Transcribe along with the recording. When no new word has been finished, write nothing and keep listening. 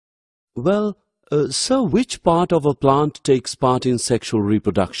So which part of a plant takes part in sexual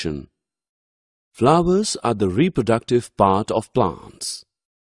reproduction? Flowers are the reproductive part of plants.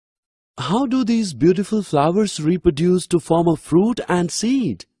 How do these beautiful flowers reproduce to form a fruit and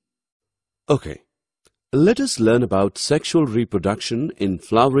seed? Okay, let us learn about sexual reproduction in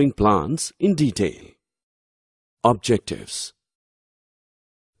flowering plants in detail. Objectives.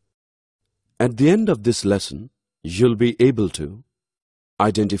 At the end of this lesson, you'll be able to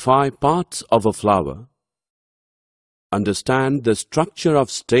identify parts of a flower, understand the structure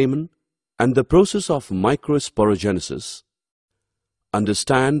of stamen and the process of microsporogenesis,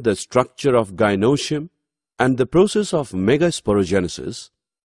 understand the structure of gynoecium and the process of megasporogenesis,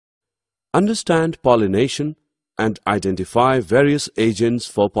 understand pollination and identify various agents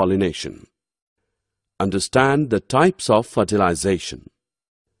for pollination, understand the types of fertilization,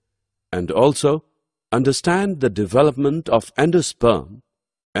 and also understand the development of endosperm,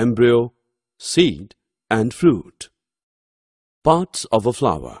 embryo, seed and fruit. Parts of a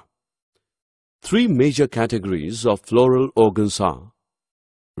flower. Three major categories of floral organs are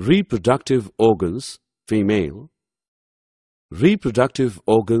reproductive organs, female, reproductive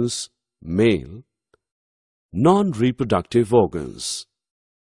organs, male, non-reproductive organs.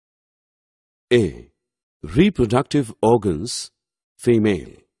 A. Reproductive organs,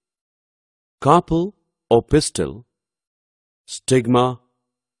 female. Carpel or pistil, stigma,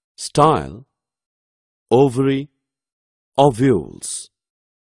 style, ovary, ovules.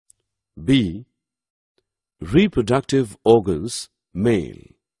 B. Reproductive organs, male.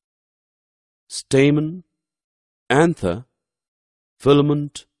 Stamen, anther,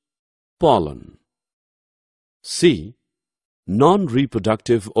 filament, pollen. C.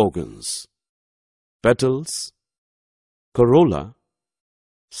 Non-reproductive organs. Petals, corolla,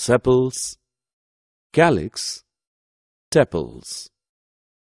 sepals, calyx, tepals.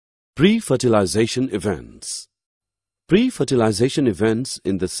 Pre-fertilization events. Pre-fertilization events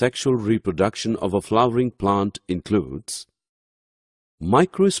in the sexual reproduction of a flowering plant includes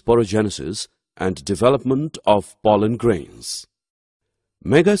microsporogenesis and development of pollen grains,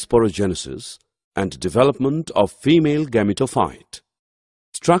 megasporogenesis and development of female gametophyte,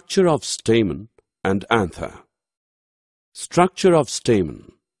 structure of stamen and anther. Structure of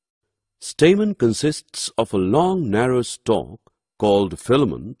stamen. Stamen consists of a long narrow stalk called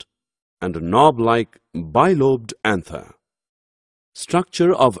filament and a knob-like bilobed anther.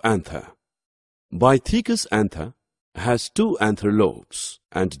 Structure of anther. Bythecus anther has two anther lobes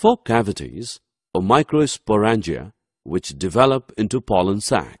and four cavities or microsporangia which develop into pollen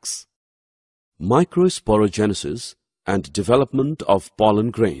sacs. Microsporogenesis and development of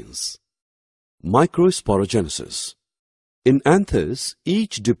pollen grains. Microsporogenesis. In anthers,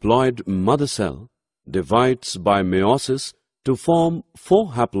 each diploid mother cell divides by meiosis to form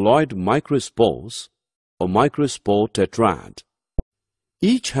four haploid microspores or microspore tetrad.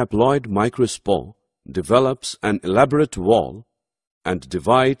 Each haploid microspore develops an elaborate wall and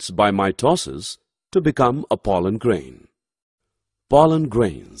divides by mitosis to become a pollen grain. Pollen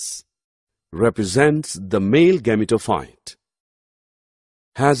grains represents the male gametophyte.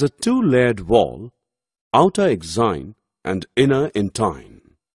 Has a two-layered wall, outer exine and inner intine.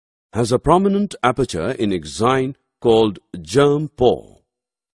 Has a prominent aperture in exine called germ pore.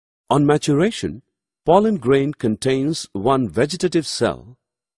 On maturation, pollen grain contains one vegetative cell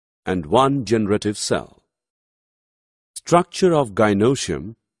and one generative cell. Structure of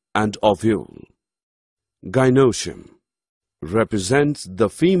gynoecium and ovule. Gynoecium represents the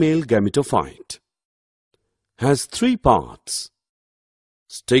female gametophyte. Has three parts: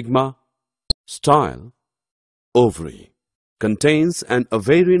 stigma, style, ovary. Contains an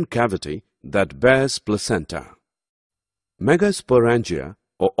ovarian cavity that bears placenta. Megasporangia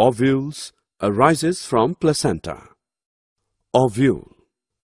or ovules arises from placenta. Ovule.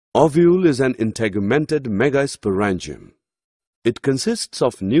 Ovule is an integumented megasporangium. It consists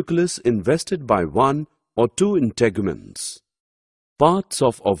of nucleus invested by one or two integuments. Parts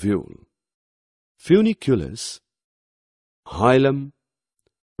of ovule: funiculus, hilum,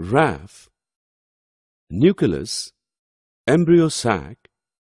 raphe, nucleus, embryo sac,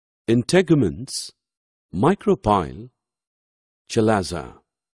 integuments, micropyle, chalaza.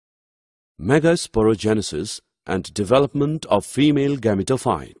 Megasporogenesis and development of female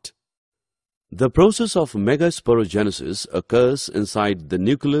gametophyte. The process of megasporogenesis occurs inside the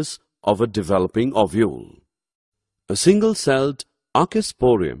nucleus of a developing ovule. A single-celled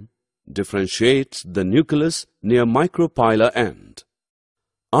archisporium differentiates the nucleus near micropylar end.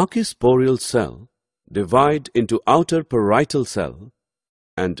 Archisporial cell divide into outer parietal cell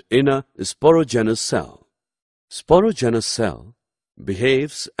and inner sporogenous cell. Sporogenous cell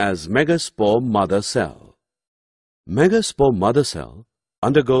behaves as megaspore mother cell. Megaspore mother cell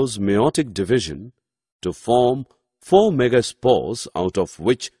undergoes meiotic division to form 4 megaspores, out of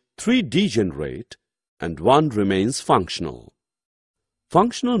which 3 degenerate and 1 remains functional.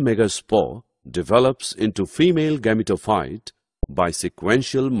 Functional megaspore develops into female gametophyte by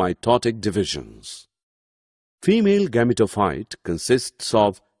sequential mitotic divisions. Female gametophyte consists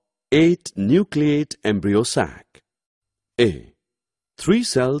of 8 nucleate embryo sac. A. 3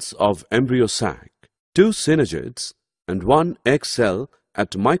 cells of embryo sac, 2 synergids and 1 egg cell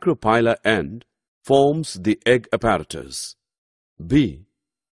at micropylar end forms the egg apparatus. B.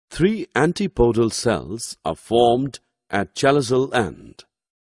 3 antipodal cells are formed at chalazal end.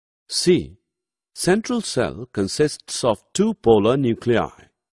 C. Central cell consists of 2 polar nuclei.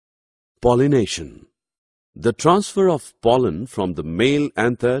 Pollination. The transfer of pollen from the male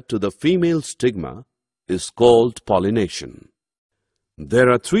anther to the female stigma is called pollination. There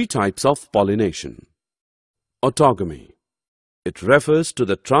are 3 types of pollination. Autogamy. It refers to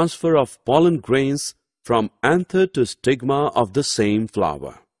the transfer of pollen grains from anther to stigma of the same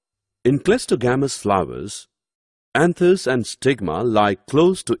flower. In cleistogamous flowers, anthers and stigma lie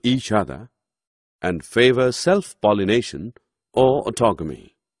close to each other and favor self-pollination or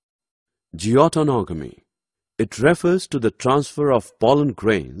autogamy. Geautonogamy. It refers to the transfer of pollen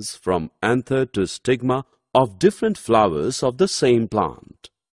grains from anther to stigma of different flowers of the same plant.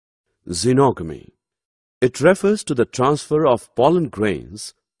 Xenogamy. It refers to the transfer of pollen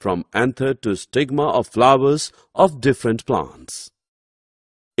grains from anther to stigma of flowers of different plants.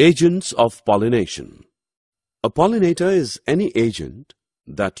 Agents of pollination. A pollinator is any agent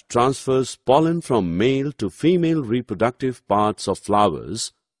that transfers pollen from male to female reproductive parts of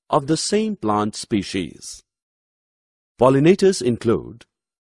flowers of the same plant species. Pollinators include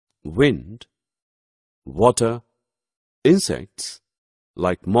wind, water, insects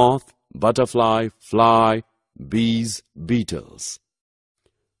like moth, butterfly, fly, bees, beetles,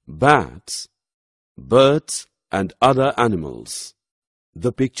 bats, birds and other animals.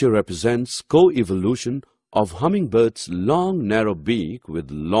 The picture represents co-evolution of hummingbird's long narrow beak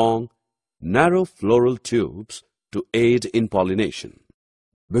with long, narrow floral tubes to aid in pollination.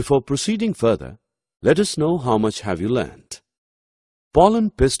 Before proceeding further, let us know how much have you learnt.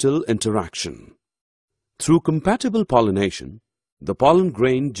 Pollen-pistil interaction. Through compatible pollination, the pollen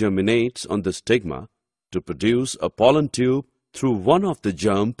grain germinates on the stigma to produce a pollen tube through one of the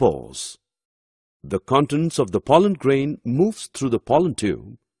germ pores. The contents of the pollen grain moves through the pollen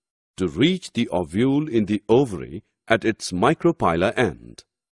tube to reach the ovule in the ovary at its micropylar end.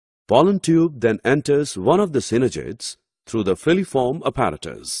 Pollen tube then enters one of the synergids through the filiform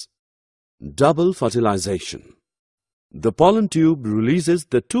apparatus. Double fertilization. The pollen tube releases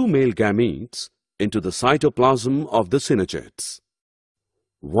the 2 male gametes into the cytoplasm of the synergids.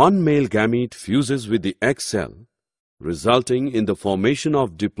 1 male gamete fuses with the egg cell, resulting in the formation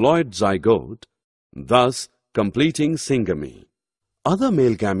of diploid zygote, thus completing syngamy. Other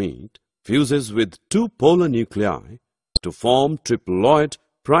male gamete fuses with 2 polar nuclei to form triploid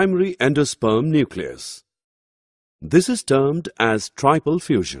primary endosperm nucleus. This is termed as triple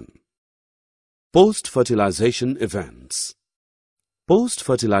fusion. Post-fertilization events.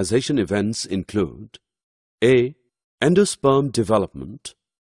 Post-fertilization events include A. Endosperm development,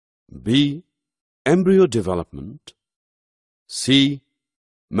 B. Embryo development, C.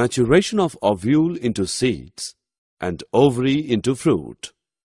 Maturation of ovule into seeds and ovary into fruit.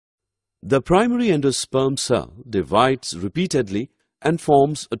 The primary endosperm cell divides repeatedly and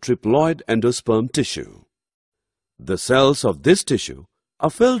forms a triploid endosperm tissue. The cells of this tissue are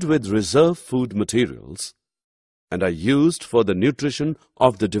filled with reserve food materials and are used for the nutrition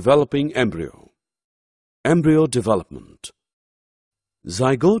of the developing embryo. Embryo development.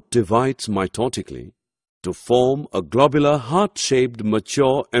 Zygote divides mitotically to form a globular heart-shaped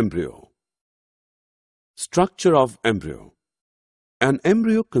mature embryo. Structure of embryo. An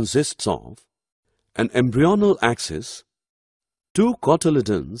embryo consists of an embryonal axis, 2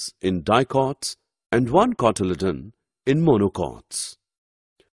 cotyledons in dicots and 1 cotyledon in monocots.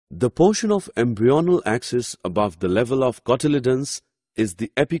 The portion of embryonal axis above the level of cotyledons is the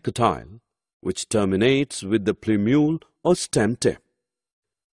epicotyle, which terminates with the plumule or stem tip.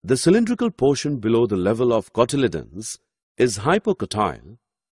 The cylindrical portion below the level of cotyledons is hypocotyle,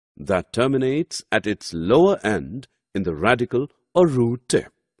 that terminates at its lower end in the radicle or root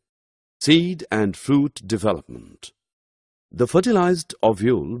tip. Seed and fruit development. The fertilized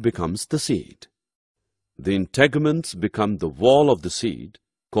ovule becomes the seed. The integuments become the wall of the seed,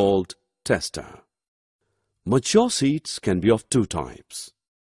 called testa. Mature seeds can be of 2 types.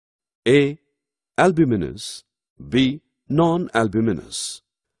 A. Albuminous, B. non-albuminous.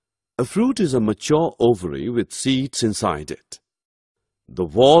 A fruit is a mature ovary with seeds inside it. The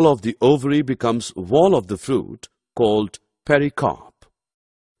wall of the ovary becomes wall of the fruit called pericarp.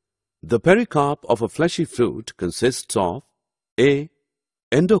 The pericarp of a fleshy fruit consists of A.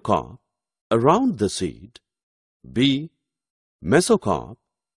 Endocarp, around the seed, B. Mesocarp,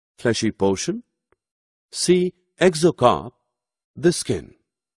 fleshy portion, C. Exocarp, the skin.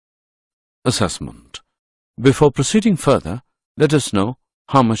 Assessment. Before proceeding further, let us know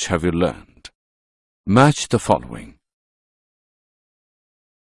how much have you learned. Match the following.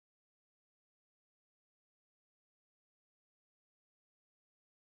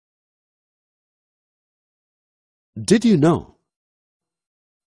 Did you know?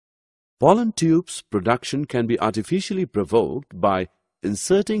 Pollen tubes production can be artificially provoked by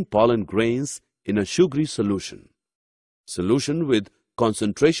inserting pollen grains in a sugary solution with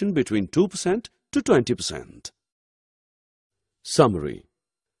concentration between 2% to 20%. Summary.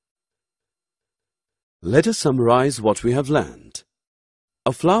 Let us summarize what we have learned.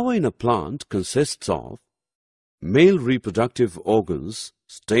 A flower in a plant consists of male reproductive organs,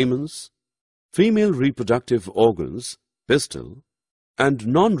 stamens, female reproductive organs, pistil, and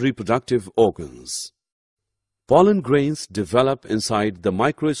non-reproductive organs. Pollen grains develop inside the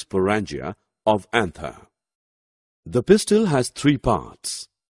microsporangia of anther. The pistil has three parts: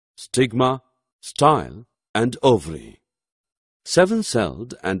 stigma, style, and ovary.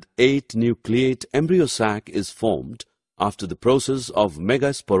 7-celled and 8-nucleate embryo sac is formed after the process of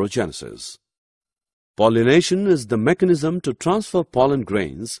megasporogenesis. Pollination is the mechanism to transfer pollen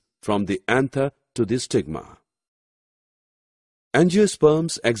grains from the anther to the stigma.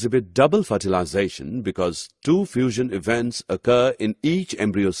 Angiosperms exhibit double fertilization because two fusion events occur in each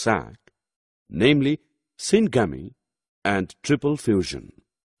embryo sac, namely syngamy and triple fusion.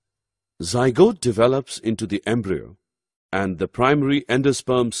 Zygote develops into the embryo, and the primary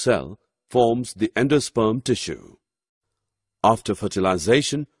endosperm cell forms the endosperm tissue. After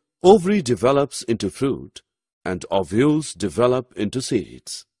fertilization, ovary develops into fruit, and ovules develop into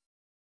seeds.